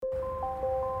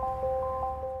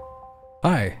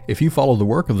Hi, if you follow the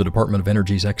work of the Department of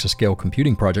Energy's Exascale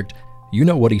Computing Project, you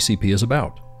know what ECP is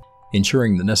about.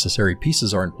 Ensuring the necessary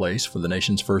pieces are in place for the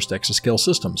nation's first exascale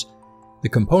systems. The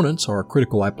components are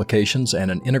critical applications and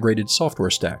an integrated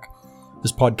software stack.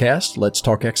 This podcast, Let's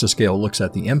Talk Exascale, looks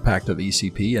at the impact of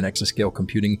ECP and exascale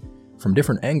computing from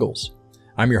different angles.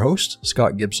 I'm your host,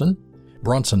 Scott Gibson.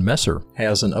 Bronson Messer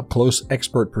has an up-close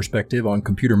expert perspective on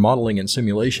computer modeling and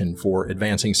simulation for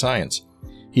advancing science.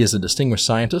 He is a distinguished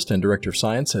scientist and director of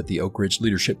science at the Oak Ridge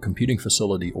Leadership Computing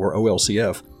Facility, or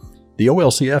OLCF. The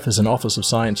OLCF is an Office of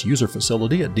Science user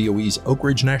facility at DOE's Oak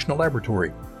Ridge National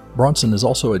Laboratory. Bronson is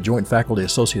also a joint faculty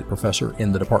associate professor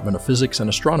in the Department of Physics and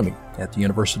Astronomy at the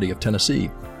University of Tennessee.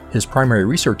 His primary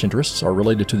research interests are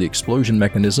related to the explosion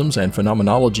mechanisms and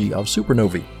phenomenology of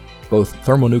supernovae, both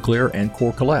thermonuclear and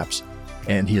core collapse,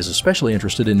 and he is especially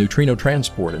interested in neutrino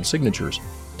transport and signatures,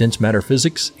 dense matter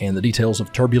physics, and the details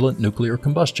of turbulent nuclear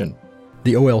combustion.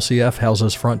 The OLCF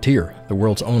houses Frontier, the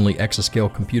world's only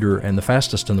exascale computer and the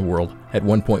fastest in the world at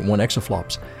 1.1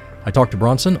 exaflops. I talked to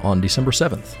Bronson on December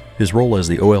 7th. His role as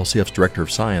the OLCF's Director of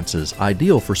Science is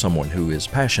ideal for someone who is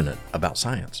passionate about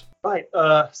science. Right.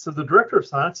 So the Director of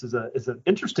Science is an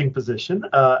interesting position.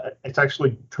 It's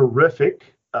actually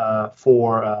terrific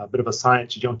for a bit of a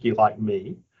science junkie like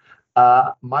me.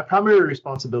 My primary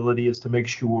responsibility is to make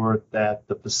sure that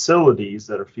the facilities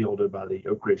that are fielded by the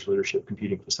Oak Ridge Leadership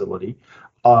Computing Facility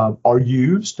are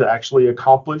used to actually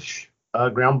accomplish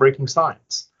groundbreaking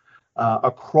science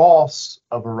across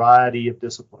a variety of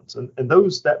disciplines. And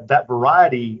that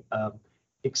variety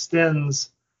extends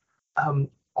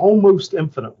almost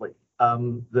infinitely.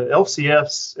 The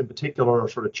LCFs in particular are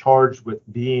sort of charged with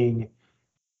being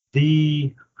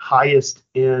the highest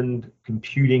end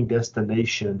computing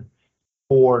destination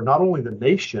for not only the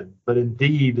nation, but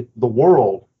indeed the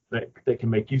world that can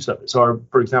make use of it. So,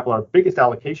 for example, our biggest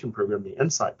allocation program, the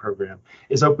InSight program,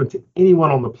 is open to anyone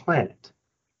on the planet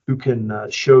who can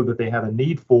show that they have a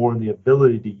need for and the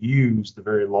ability to use the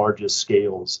very largest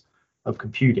scales of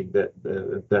computing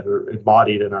that are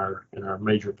embodied in our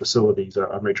major facilities,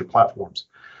 our major platforms.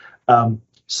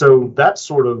 So that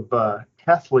sort of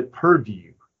Catholic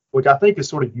purview, which I think is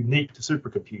sort of unique to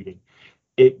supercomputing,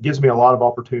 it gives me a lot of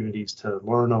opportunities to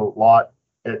learn a lot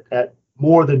at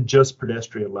more than just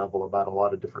pedestrian level about a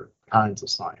lot of different kinds of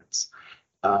science.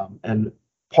 And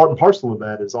part and parcel of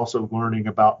that is also learning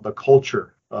about the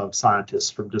culture of scientists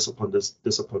from discipline to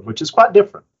discipline, which is quite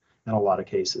different in a lot of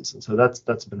cases. And so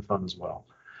that's been fun as well.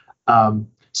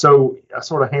 So I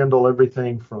sort of handle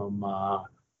everything from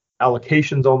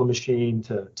allocations on the machine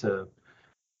to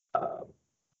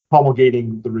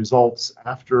promulgating the results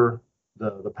after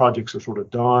the projects are sort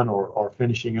of done or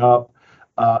finishing up,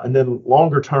 and then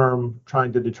longer term,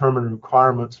 trying to determine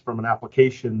requirements from an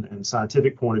application and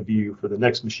scientific point of view for the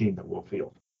next machine that we'll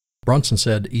field. Bronson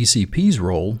said ECP's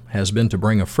role has been to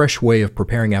bring a fresh way of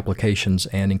preparing applications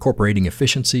and incorporating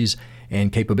efficiencies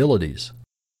and capabilities.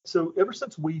 So ever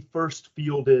since we first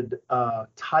fielded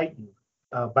Titan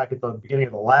back at the beginning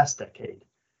of the last decade,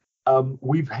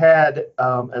 we've had,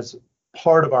 as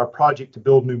part of our project to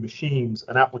build new machines,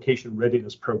 an application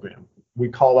readiness program. We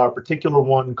call our particular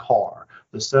one CAR,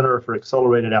 the Center for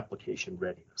Accelerated Application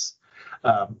Readiness.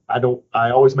 I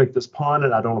always make this pun,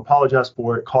 and I don't apologize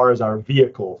for it. CAR is our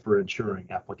vehicle for ensuring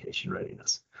application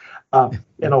readiness.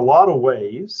 In a lot of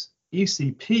ways,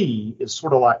 ECP is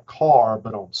sort of like CAR,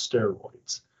 but on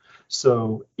steroids.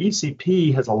 So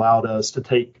ECP has allowed us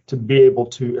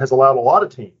has allowed a lot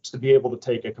of teams to be able to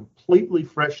take a completely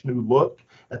fresh new look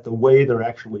at the way they're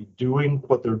actually doing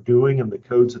what they're doing and the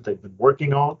codes that they've been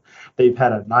working on. They've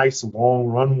had a nice long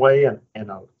runway and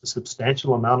a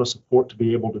substantial amount of support to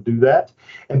be able to do that.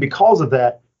 And because of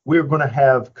that, we're going to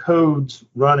have codes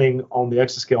running on the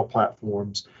exascale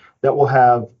platforms that will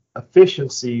have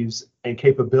efficiencies and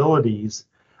capabilities,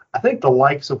 I think the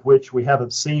likes of which we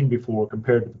haven't seen before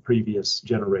compared to the previous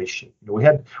generation. We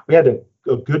had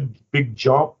a good big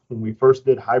jump when we first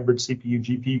did hybrid CPU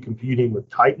GPU computing with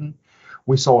Titan.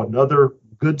 We saw another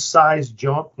good-sized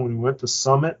jump when we went to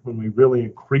Summit, when we really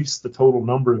increased the total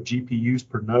number of GPUs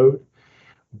per node.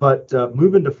 But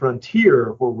moving to Frontier,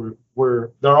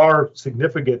 where there are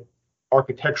significant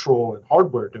architectural and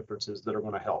hardware differences that are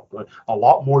going to help. A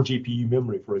lot more GPU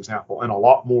memory, for example, and a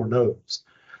lot more nodes.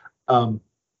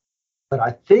 But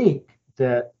I think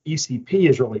that ECP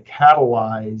has really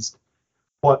catalyzed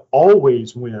what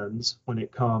always wins when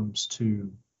it comes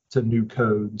to new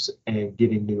codes and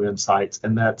getting new insights,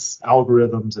 and that's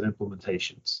algorithms and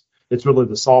implementations. It's really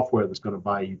the software that's going to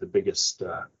buy you the biggest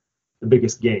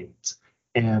gains.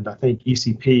 And I think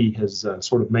ECP has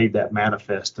sort of made that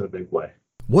manifest in a big way.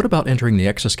 What about entering the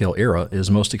exascale era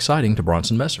is most exciting to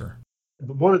Bronson Messer?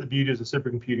 one of the beauties of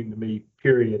supercomputing to me,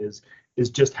 period, is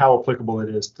just how applicable it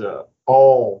is to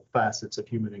all facets of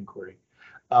human inquiry.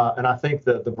 And I think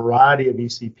that the variety of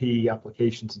ECP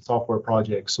applications and software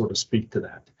projects sort of speak to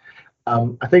that.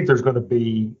 I think there's going to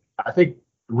be, I think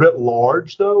writ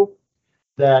large though,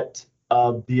 that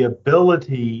the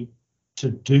ability to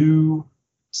do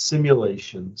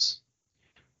simulations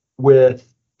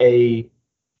with a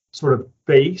sort of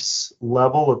base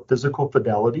level of physical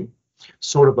fidelity,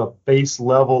 sort of a base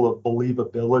level of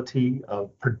believability, of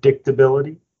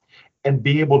predictability, and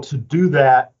be able to do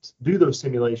those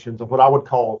simulations of what I would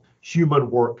call human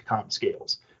work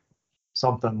timescales,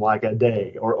 something like a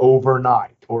day or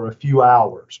overnight or a few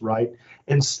hours, right?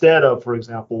 Instead of, for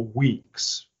example,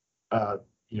 weeks.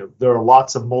 There are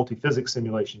lots of multi-physics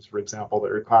simulations, for example,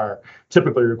 that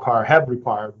have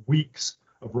required weeks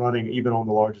of running even on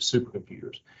the largest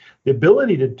supercomputers. The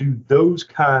ability to do those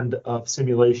kind of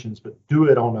simulations, but do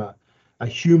it on a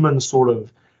human sort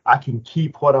of, I can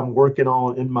keep what I'm working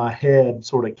on in my head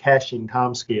sort of caching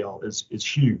timescale is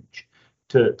huge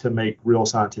to make real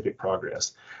scientific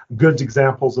progress. Good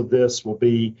examples of this will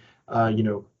be,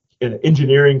 in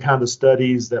engineering kind of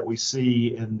studies that we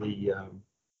see in the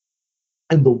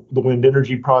wind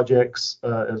energy projects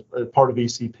as part of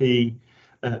ECP,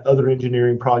 other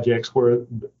engineering projects where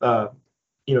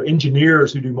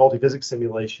engineers who do multi-physics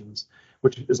simulations,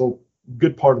 which is a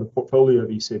good part of the portfolio of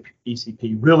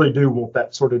ECP, really do want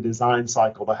that sort of design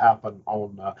cycle to happen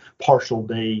on partial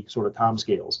day sort of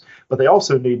timescales. But they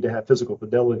also need to have physical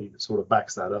fidelity that sort of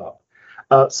backs that up.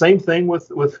 Same thing with,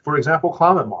 for example,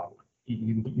 climate modeling.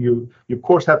 You of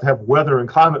course have to have weather and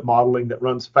climate modeling that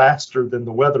runs faster than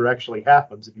the weather actually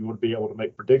happens if you want to be able to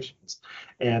make predictions.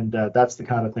 And that's the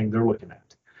kind of thing they're looking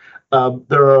at.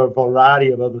 There are a variety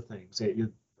of other things.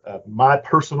 My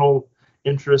personal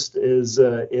interest is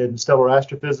in stellar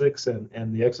astrophysics,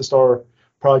 and the ExoStar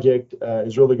project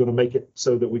is really going to make it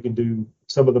so that we can do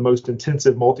some of the most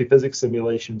intensive multi-physics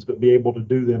simulations, but be able to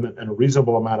do them in a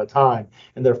reasonable amount of time,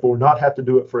 and therefore not have to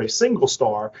do it for a single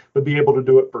star, but be able to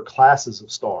do it for classes of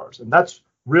stars. And that's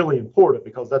really important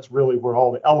because that's really where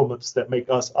all the elements that make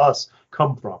us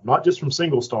come from, not just from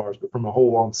single stars, but from a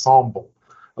whole ensemble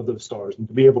of those stars, and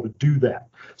to be able to do that.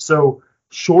 So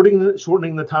shortening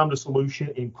the time to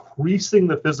solution, increasing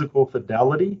the physical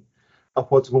fidelity of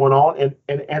what's going on.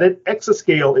 And at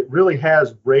exascale, it really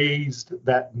has raised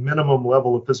that minimum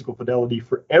level of physical fidelity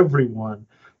for everyone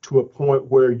to a point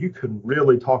where you can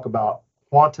really talk about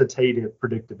quantitative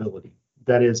predictability.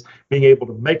 That is, being able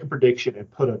to make a prediction and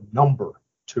put a number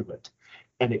to it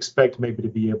and expect maybe to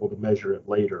be able to measure it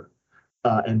later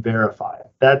and verify it.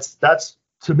 That's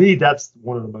to me, that's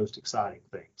one of the most exciting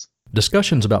things.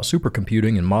 Discussions about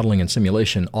supercomputing and modeling and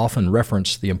simulation often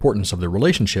reference the importance of the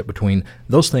relationship between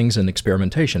those things and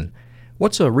experimentation.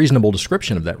 What's a reasonable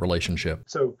description of that relationship?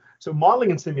 So modeling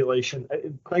and simulation,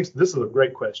 thanks. This is a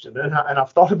great question, and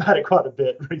I've thought about it quite a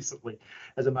bit recently,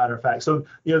 as a matter of fact. So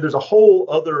there's a whole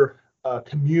other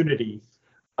community,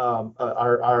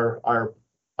 our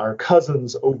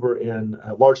cousins over in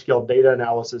large-scale data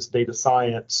analysis, data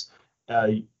science,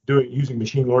 using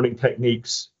machine learning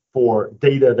techniques for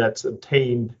data that's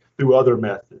obtained through other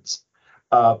methods.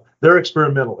 They're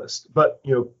experimentalists, but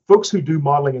folks who do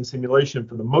modeling and simulation,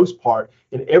 for the most part,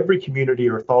 in every community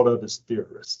are thought of as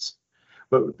theorists.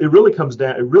 But it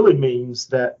really means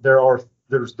that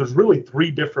there's really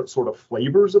three different sort of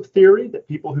flavors of theory that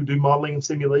people who do modeling and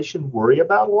simulation worry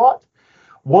about a lot.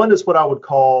 One is what I would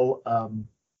call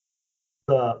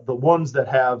the ones that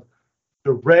have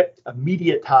direct,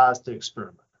 immediate ties to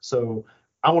experiment. So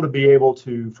I want to be able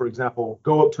to, for example,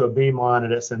 go up to a beamline at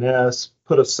SNS,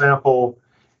 put a sample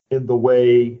in the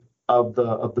way of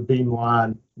the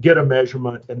beamline, get a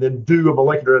measurement, and then do a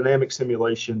molecular dynamics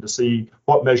simulation to see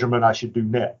what measurement I should do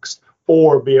next,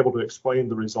 or be able to explain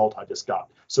the result I just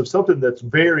got. So something that's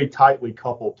very tightly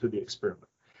coupled to the experiment.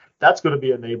 That's going to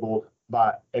be enabled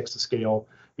by Exascale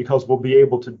because we'll be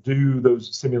able to do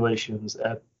those simulations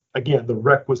at, again, the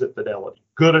requisite fidelity,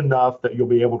 good enough that you'll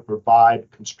be able to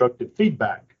provide constructive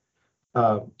feedback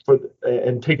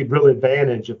and take really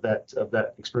advantage of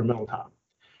that experimental time.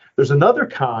 There's another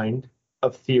kind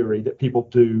of theory that people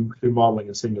do through modeling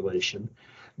and simulation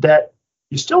that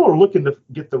you still are looking to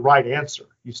get the right answer.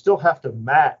 You still have to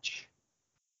match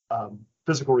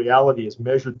physical reality as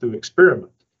measured through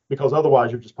experiment, because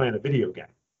otherwise you're just playing a video game.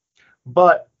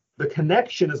 But the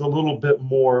connection is a little bit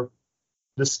more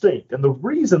distinct. And the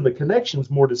reason the connection is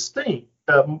more distinct,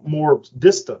 more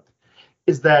distant,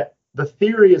 is that the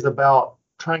theory is about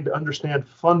trying to understand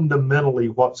fundamentally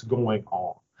what's going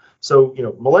on. So,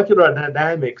 molecular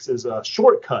dynamics is a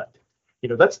shortcut.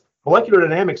 That's molecular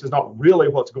dynamics is not really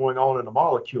what's going on in a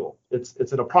molecule.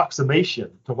 It's an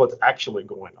approximation to what's actually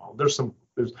going on. There's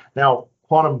now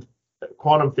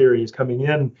quantum theory is coming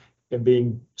in and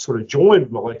being sort of joined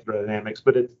with molecular dynamics,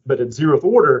 but at zeroth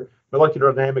order,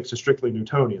 molecular dynamics is strictly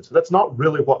Newtonian. So that's not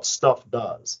really what stuff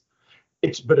does.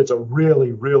 But it's a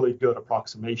really, really good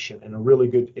approximation and a really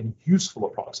good and useful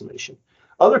approximation.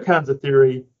 Other kinds of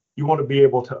theory, you want to be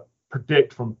able to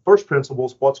predict from first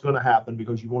principles what's going to happen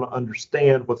because you want to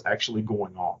understand what's actually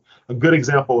going on. A good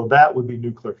example of that would be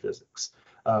nuclear physics.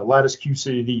 Lattice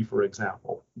QCD, for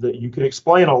example, that you can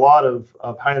explain a lot of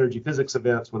high energy physics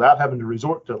events without having to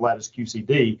resort to lattice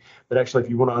QCD. But actually, if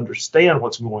you want to understand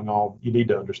what's going on, you need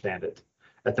to understand it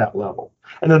at that level.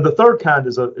 And then the third kind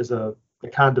is a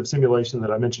kind of simulation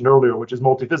that I mentioned earlier, which is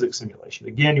multi-physics simulation.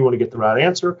 Again, you want to get the right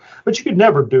answer, but you could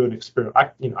never do an experiment.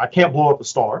 I can't blow up a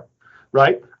star,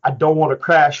 right? I don't want to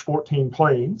crash 14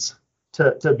 planes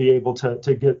to be able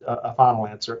to get a final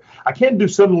answer. I can do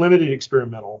some limited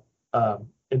experimental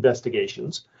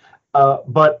investigations,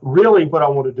 but really what I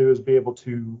want to do is be able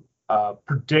to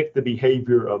predict the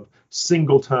behavior of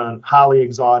singleton, highly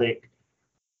exotic,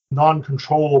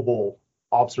 non-controllable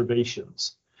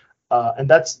observations. And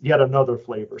that's yet another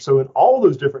flavor. So in all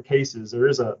those different cases,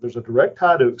 there's a direct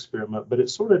tie to experiment, but it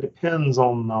sort of depends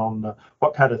on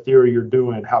what kind of theory you're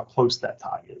doing, how close that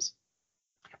tie is.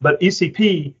 But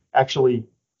ECP actually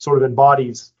sort of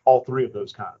embodies all three of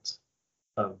those kinds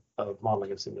of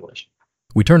modeling and simulation.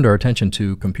 We turned our attention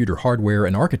to computer hardware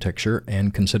and architecture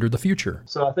and considered the future.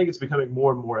 So I think it's becoming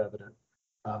more and more evident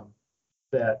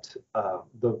that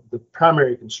the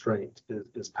primary constraint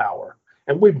is power.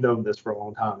 And we've known this for a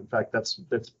long time. In fact, that's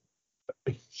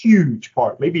a huge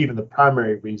part, maybe even the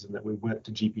primary reason that we went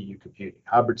to GPU computing,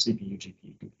 hybrid CPU,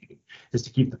 GPU computing, is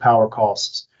to keep the power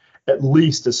costs at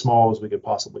least as small as we could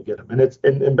possibly get them.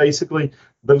 And basically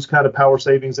those kind of power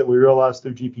savings that we realized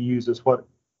through GPUs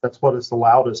that's what has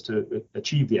allowed us to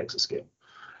achieve the exascale.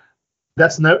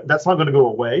 That's not going to go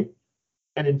away.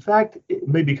 And in fact, it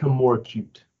may become more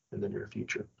acute in the near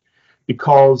future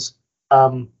because,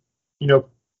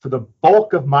 for the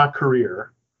bulk of my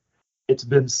career, it's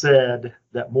been said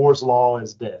that Moore's law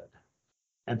is dead.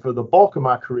 And for the bulk of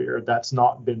my career, that's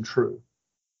not been true.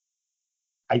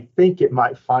 I think it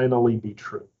might finally be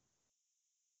true.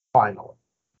 Finally.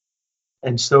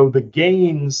 And so the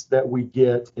gains that we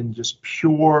get in just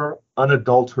pure,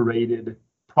 unadulterated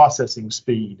processing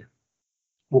speed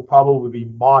will probably be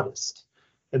modest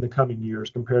in the coming years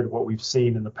compared to what we've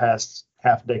seen in the past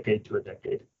half decade to a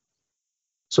decade.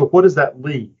 So what does that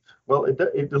leave? Well,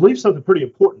 it leaves something pretty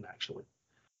important, actually.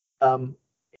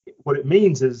 What it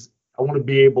means is I want to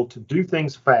be able to do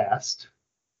things fast.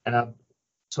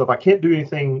 So if I can't do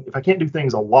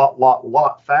things a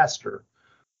lot faster,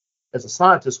 as a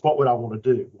scientist, what would I want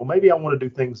to do? Well, maybe I want to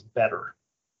do things better.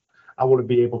 I want to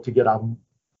be able to get a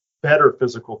better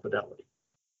physical fidelity.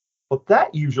 What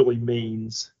that usually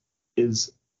means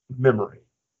is memory,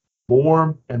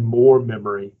 more and more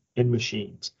memory in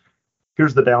machines.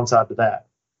 Here's the downside to that.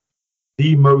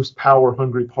 The most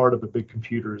power-hungry part of a big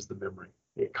computer is the memory.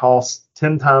 It costs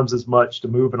 10 times as much to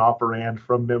move an operand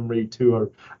from memory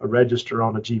to a register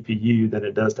on a GPU than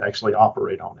it does to actually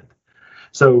operate on it.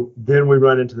 So then we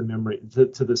run into the memory,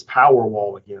 to this power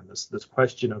wall again, this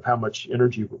question of how much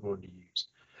energy we're going to use.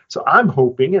 So I'm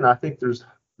hoping, and I think there's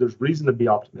reason to be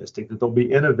optimistic, that there'll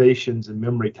be innovations in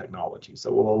memory technologies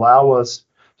that will allow us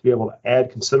to be able to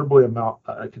add considerable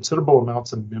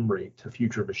amounts of memory to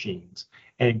future machines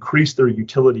and increase their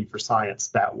utility for science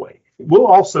that way. We'll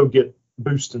also get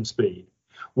boosts in speed.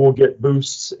 We'll get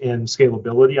boosts in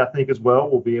scalability, I think, as well.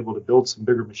 We'll be able to build some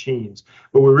bigger machines,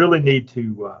 but we really need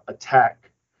to attack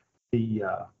the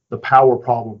power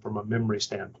problem from a memory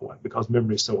standpoint because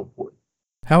memory is so important.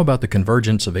 How about the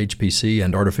convergence of HPC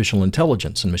and artificial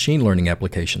intelligence and machine learning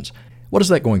applications? What is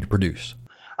that going to produce?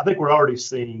 I think we're already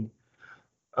seeing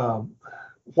how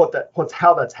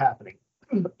that's happening,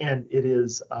 and it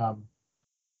is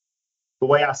the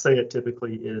way I say it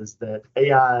typically is that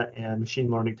AI and machine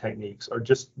learning techniques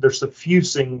they're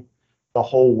suffusing the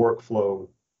whole workflow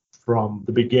from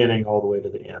the beginning all the way to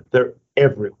the end. They're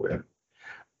everywhere.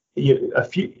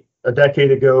 A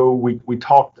decade ago, we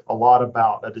talked a lot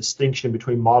about a distinction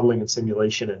between modeling and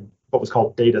simulation and what was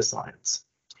called data science.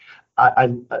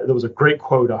 There was a great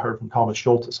quote I heard from Thomas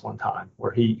Schultes one time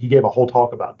where he gave a whole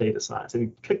talk about data science, and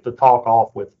he kicked the talk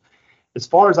off with, as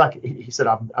far as he said,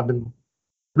 I've been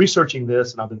researching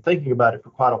this and I've been thinking about it for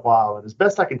quite a while, and as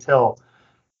best I can tell,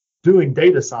 doing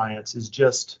data science is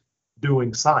just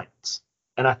doing science.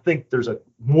 And I think there's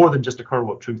more than just a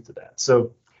kernel of truth to that.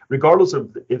 So regardless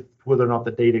of whether or not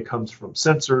the data comes from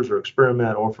sensors or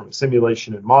experiment or from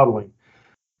simulation and modeling,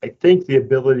 I think the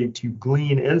ability to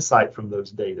glean insight from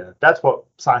those data, that's what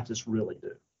scientists really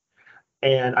do.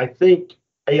 And I think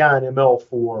AI and ML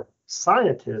for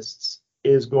scientists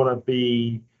is going to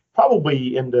be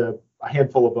probably into a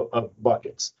handful of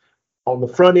buckets. On the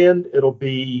front end, it'll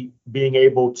be being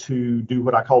able to do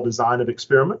what I call design of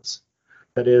experiments.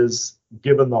 That is,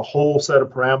 given the whole set of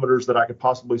parameters that I could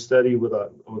possibly study with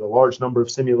a large number of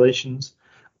simulations,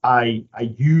 I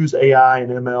use AI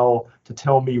and ML to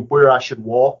tell me where I should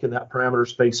walk in that parameter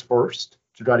space first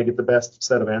to try to get the best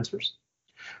set of answers.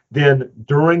 Then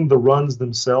during the runs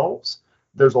themselves,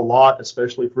 there's a lot,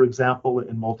 especially, for example,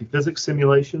 in multiphysics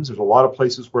simulations, there's a lot of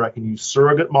places where I can use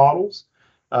surrogate models,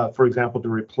 for example, to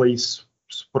replace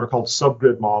what are called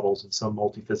subgrid models in some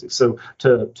multiphysics. So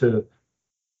to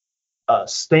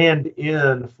stand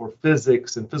in for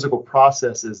physics and physical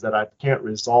processes that I can't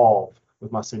resolve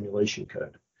with my simulation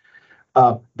code.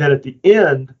 Then at the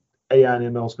end, AI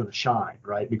and ML is going to shine,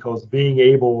 right? Because being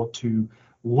able to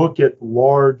look at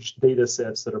large data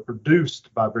sets that are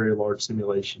produced by very large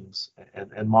simulations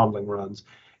and modeling runs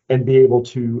and be able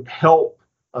to help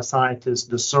a scientist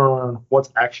discern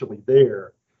what's actually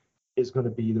there is going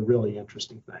to be the really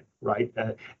interesting thing, right?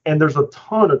 And there's a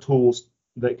ton of tools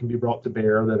that can be brought to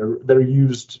bear that are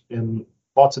used in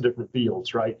lots of different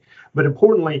fields, right? But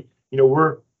importantly,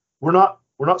 we're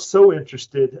not so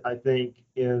interested, I think,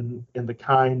 in the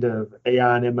kind of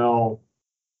AI and ML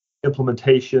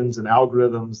implementations and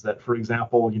algorithms that, for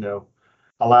example,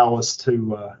 allow us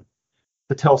to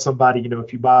tell somebody,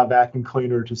 if you buy a vacuum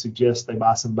cleaner, to suggest they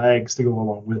buy some bags to go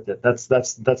along with it. That's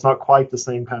not quite the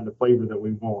same kind of flavor that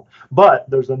we want. But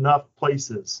there's enough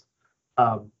places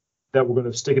that we're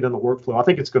going to stick it in the workflow. I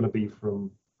think it's going to be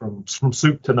from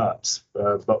soup to nuts.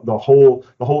 The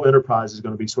whole enterprise is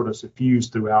going to be sort of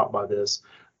suffused throughout by this.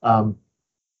 I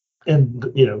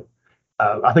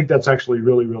think that's actually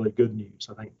really, really good news.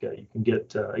 I think you can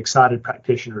get excited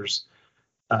practitioners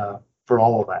for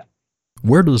all of that.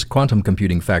 Where does quantum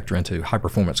computing factor into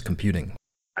high-performance computing?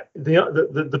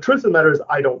 The truth of the matter is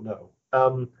I don't know.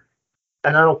 And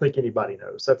I don't think anybody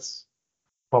knows. That's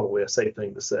probably a safe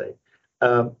thing to say.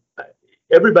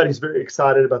 Everybody's very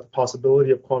excited about the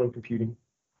possibility of quantum computing.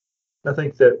 I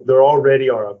think that there already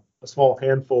are a small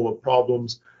handful of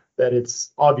problems that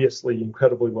it's obviously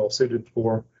incredibly well suited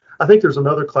for. I think there's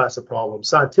another class of problems,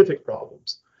 scientific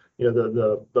problems.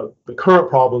 The current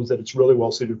problems that it's really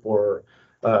well suited for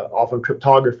are often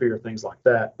cryptography or things like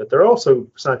that. But there are also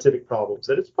scientific problems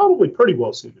that it's probably pretty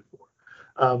well suited for.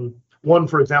 One,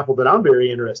 for example, that I'm very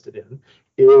interested in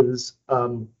is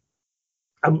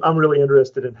I'm really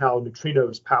interested in how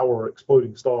neutrinos power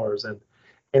exploding stars,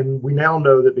 and we now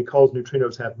know that because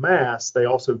neutrinos have mass, they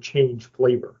also change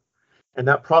flavor, and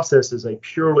that process is a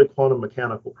purely quantum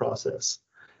mechanical process.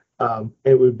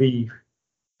 It would be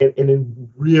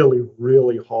really,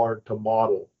 really hard to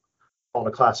model on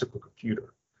a classical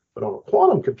computer, but on a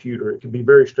quantum computer, it can be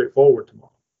very straightforward to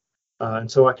model. And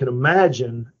so I can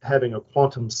imagine having a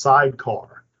quantum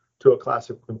sidecar to a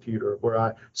classical computer where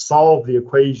I solve the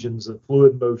equations of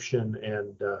fluid motion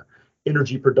and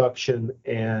energy production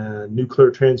and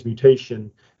nuclear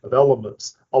transmutation of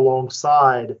elements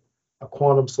alongside a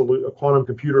quantum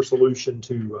computer solution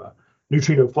to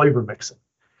neutrino flavor mixing.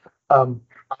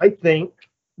 I think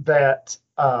that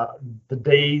the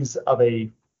days of a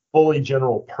fully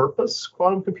general purpose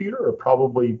quantum computer are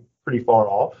probably pretty far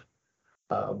off.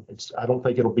 I don't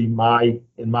think it'll be in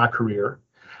my career.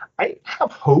 I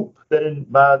have hope that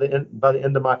by the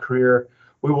end of my career,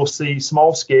 we will see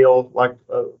small scale, like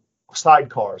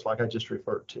sidecars, like I just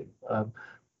referred to,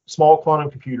 small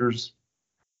quantum computers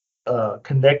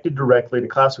connected directly to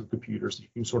classical computers that you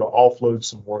can sort of offload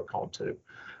some work onto.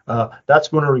 That's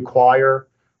going to require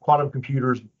quantum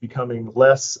computers becoming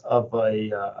less of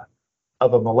a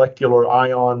molecular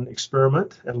ion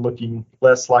experiment and looking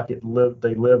less like they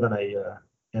live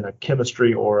in a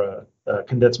chemistry or a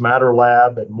condensed matter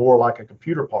lab and more like a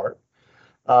computer part,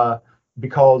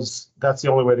 because that's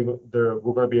the only way we're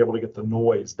going to be able to get the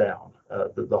noise down.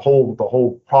 The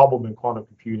whole problem in quantum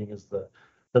computing is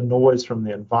the noise from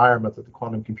the environment that the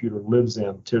quantum computer lives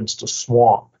in tends to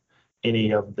swamp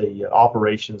any of the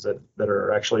operations that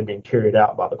are actually being carried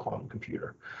out by the quantum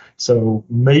computer. So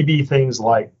maybe things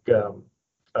like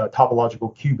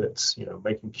topological qubits,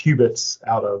 making qubits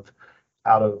out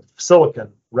of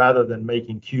silicon rather than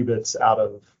making qubits out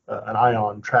of an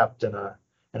ion trapped in a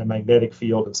magnetic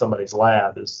field in somebody's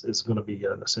lab is going to be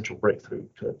an essential breakthrough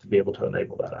to be able to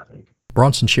enable that, I think.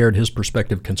 Bronson shared his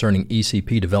perspective concerning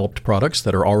ECP-developed products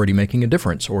that are already making a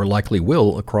difference or likely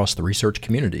will across the research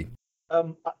community.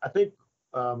 I think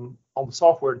on the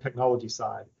software and technology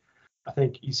side, I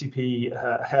think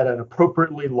ECP had an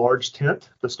appropriately large tent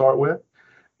to start with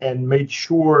and made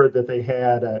sure that they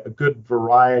had a good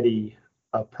variety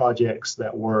of projects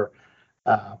that were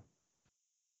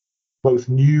both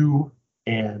new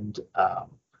and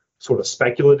sort of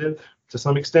speculative to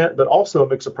some extent, but also a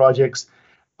mix of projects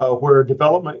where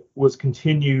development was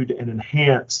continued and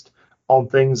enhanced on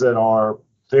things that are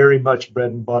very much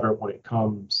bread and butter when it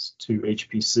comes to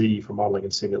HPC for modeling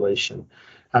and simulation.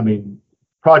 I mean,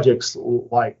 projects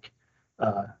like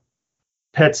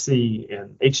PETSI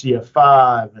and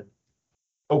HDF5 and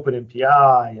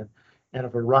OpenMPI and a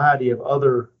variety of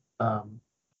other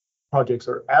projects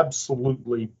are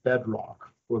absolutely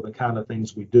bedrock for the kind of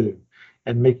things we do.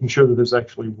 And making sure that those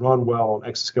actually run well on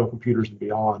exascale computers and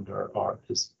beyond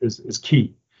is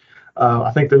key.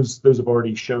 I think those have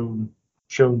already shown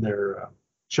their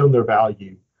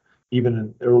value, even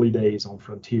in early days on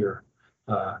Frontier.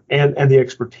 And the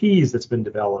expertise that's been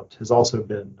developed has also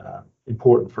been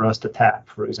important for us to tap,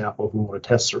 for example, if we want to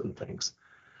test certain things.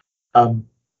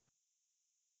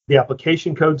 The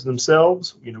application codes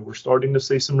themselves, we're starting to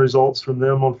see some results from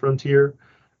them on Frontier.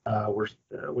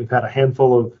 We've had a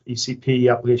handful of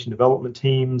ECP application development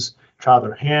teams try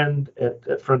their hand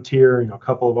at Frontier. A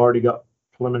couple have already got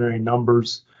preliminary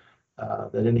numbers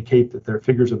that indicate that their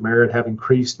figures of merit have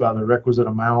increased by the requisite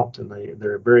amount, and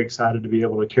they're very excited to be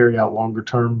able to carry out longer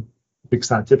term big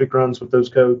scientific runs with those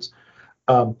codes.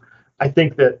 I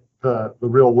think that the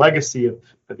real legacy of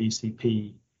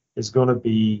ECP is going to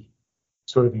be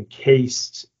sort of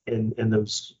encased in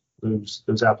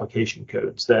those application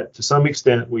codes that to some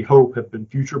extent we hope have been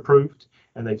future proofed,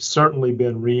 and they've certainly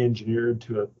been re-engineered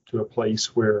to a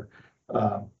place where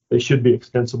they should be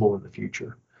extensible in the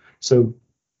future. So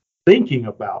thinking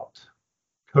about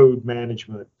code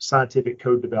management, scientific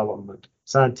code development,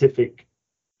 scientific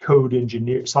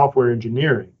software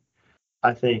engineering,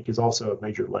 I think is also a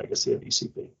major legacy of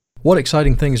ECP. What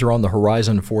exciting things are on the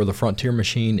horizon for the Frontier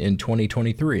machine in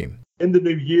 2023? In the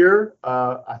new year,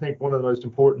 I think one of the most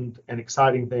important and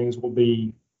exciting things will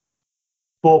be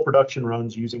full production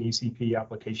runs using ECP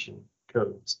application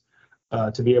codes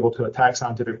to be able to attack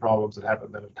scientific problems that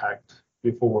haven't been attacked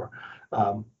before.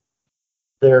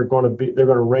 They're going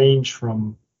to range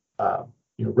from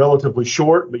relatively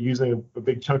short, but using a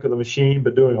big chunk of the machine,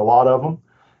 but doing a lot of them,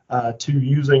 to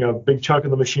using a big chunk of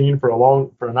the machine for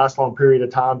a nice long period of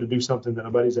time to do something that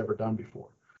nobody's ever done before.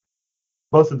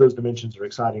 Both of those dimensions are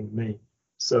exciting to me.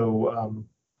 So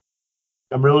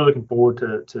I'm really looking forward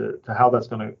to how that's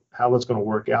going to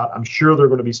work out. I'm sure there are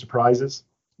going to be surprises.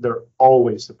 There are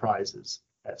always surprises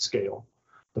at scale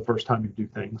the first time you do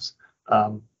things.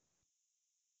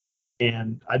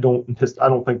 And I don't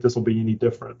think this will be any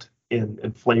different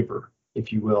in flavor,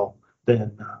 if you will,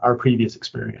 than our previous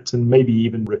experience, and maybe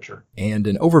even richer. And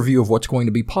an overview of what's going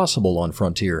to be possible on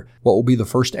Frontier. What will be the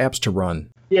first apps to run?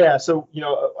 Yeah, so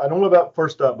I don't know about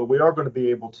first up, but we are going to be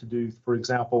able to do, for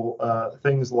example,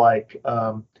 things like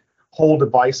whole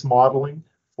device modeling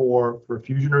for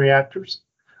fusion reactors.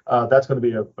 That's going to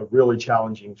be a really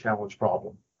challenge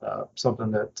problem.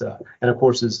 Something that, and of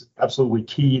course, is absolutely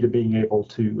key to being able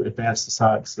to advance the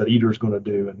science that ITER is going to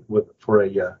do, and for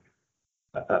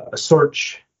a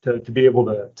search to be able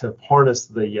to harness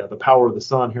the power of the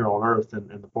sun here on Earth in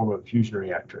the form of a fusion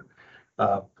reactor.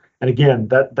 And again,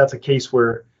 that's a case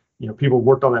where people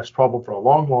worked on this problem for a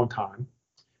long time,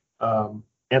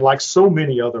 and like so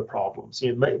many other problems,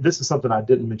 this is something I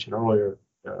didn't mention earlier,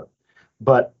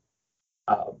 but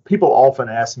people often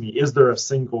ask me, is there a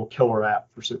single killer app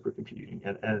for supercomputing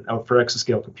and for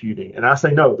exascale computing? And I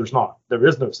say, no, there's not. There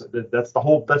is no. That's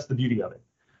the beauty of it.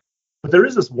 But there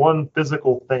is this one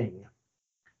physical thing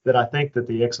that I think that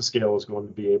the exascale is going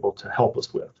to be able to help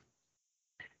us with.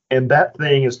 And that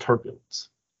thing is turbulence.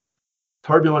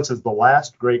 Turbulence is the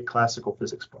last great classical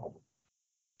physics problem.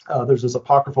 There's this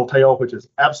apocryphal tale, which is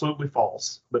absolutely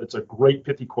false, but it's a great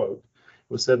pithy quote.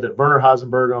 It was said that Werner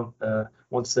Heisenberg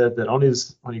once said that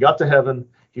when he got to heaven,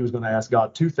 he was going to ask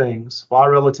God two things: why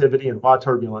relativity and why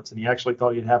turbulence, and he actually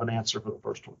thought he'd have an answer for the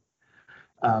first one.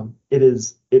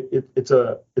 It's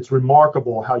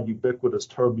remarkable how ubiquitous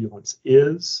turbulence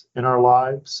is in our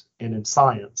lives and in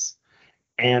science,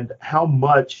 and how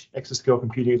much exascale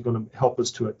computing is going to help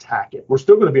us to attack it. We're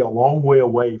still going to be a long way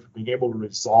away from being able to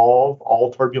resolve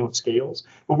all turbulent scales,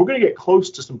 but we're going to get close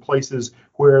to some places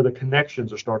where the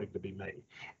connections are starting to be made.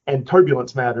 And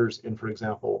turbulence matters in, for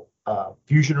example,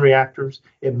 fusion reactors.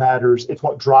 It matters. It's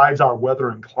what drives our weather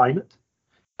and climate.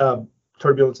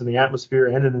 Turbulence in the atmosphere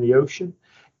and in the ocean.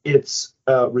 It's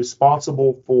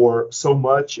responsible for so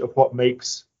much of what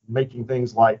makes making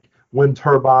things like wind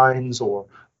turbines or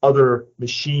other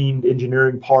machined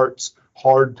engineering parts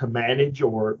hard to manage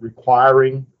or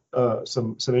requiring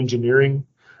some engineering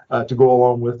to go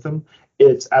along with them.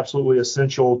 It's absolutely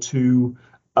essential to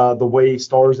the way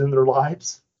stars end their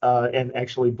lives and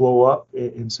actually blow up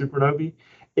in supernovae.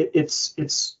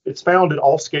 It's found at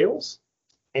all scales,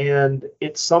 and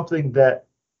it's something that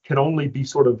can only be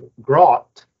sort of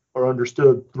grokked or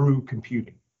understood through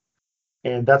computing.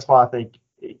 And that's why I think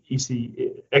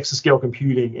exascale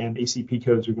computing and ECP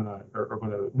codes are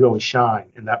gonna really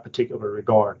shine in that particular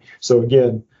regard. So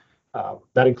again,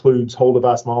 that includes whole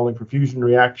device modeling for fusion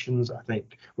reactions. I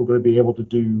think we're going to be able to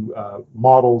do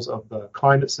models of the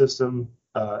climate system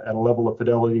at a level of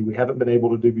fidelity we haven't been able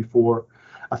to do before.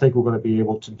 I think we're going to be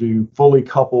able to do fully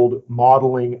coupled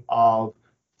modeling of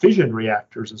fission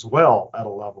reactors as well at a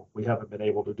level we haven't been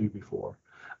able to do before,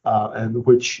 and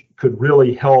which could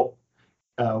really help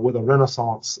with a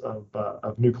renaissance of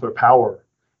nuclear power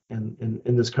in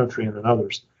this country and in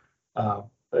others.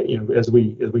 As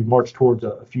we march towards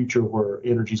a future where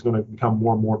energy is going to become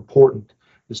more and more important,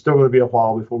 it's still going to be a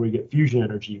while before we get fusion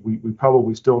energy. We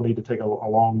probably still need to take a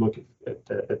long look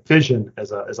at fission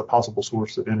as a possible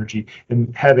source of energy,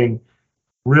 and having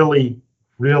really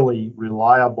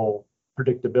reliable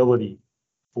predictability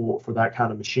for that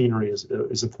kind of machinery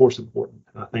is of course important.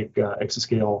 And I think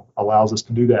Exascale allows us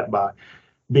to do that by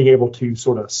being able to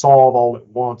sort of solve all at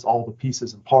once all the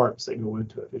pieces and parts that go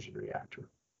into a fission reactor.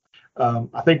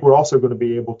 I think we're also going to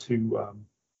be able to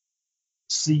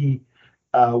see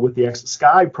with the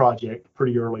ExaSky project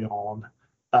pretty early on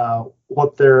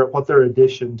what their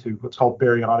addition to what's called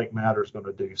baryonic matter is going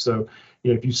to do. So,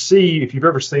 if you've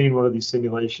ever seen one of these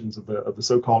simulations of the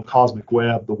so-called cosmic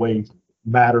web, the way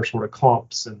matter sort of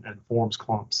clumps and forms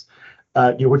clumps,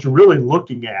 what you're really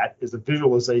looking at is a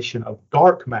visualization of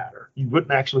dark matter. You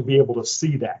wouldn't actually be able to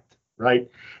see that, right?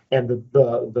 And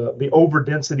the over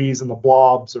densities and the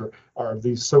blobs are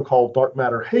these so-called dark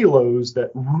matter halos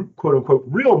that quote unquote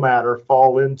real matter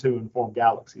fall into and form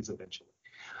galaxies eventually.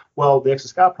 Well, the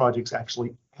ExaSky project's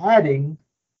actually adding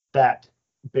that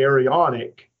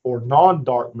baryonic or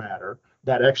non-dark matter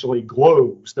that actually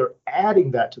glows. They're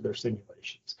adding that to their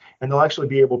simulations, and they'll actually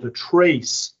be able to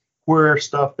trace where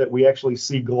stuff that we actually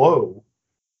see glow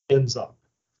ends up.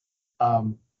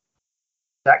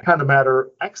 That kind of matter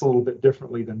acts a little bit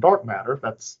differently than dark matter.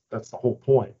 That's the whole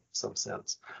point in some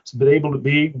sense. So being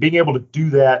able to do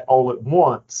that all at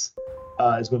once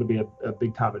is going to be a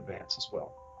big time advance as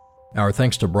well. Our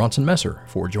thanks to Bronson Messer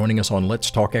for joining us on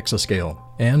Let's Talk Exascale.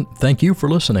 And thank you for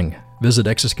listening. Visit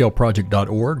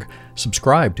exascaleproject.org,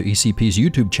 subscribe to ECP's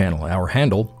YouTube channel. Our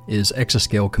handle is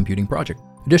Exascale Computing Project.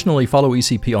 Additionally, follow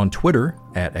ECP on Twitter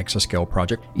at Exascale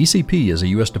Project. ECP is a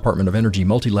U.S. Department of Energy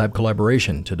multi-lab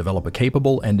collaboration to develop a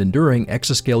capable and enduring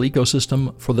exascale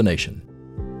ecosystem for the nation.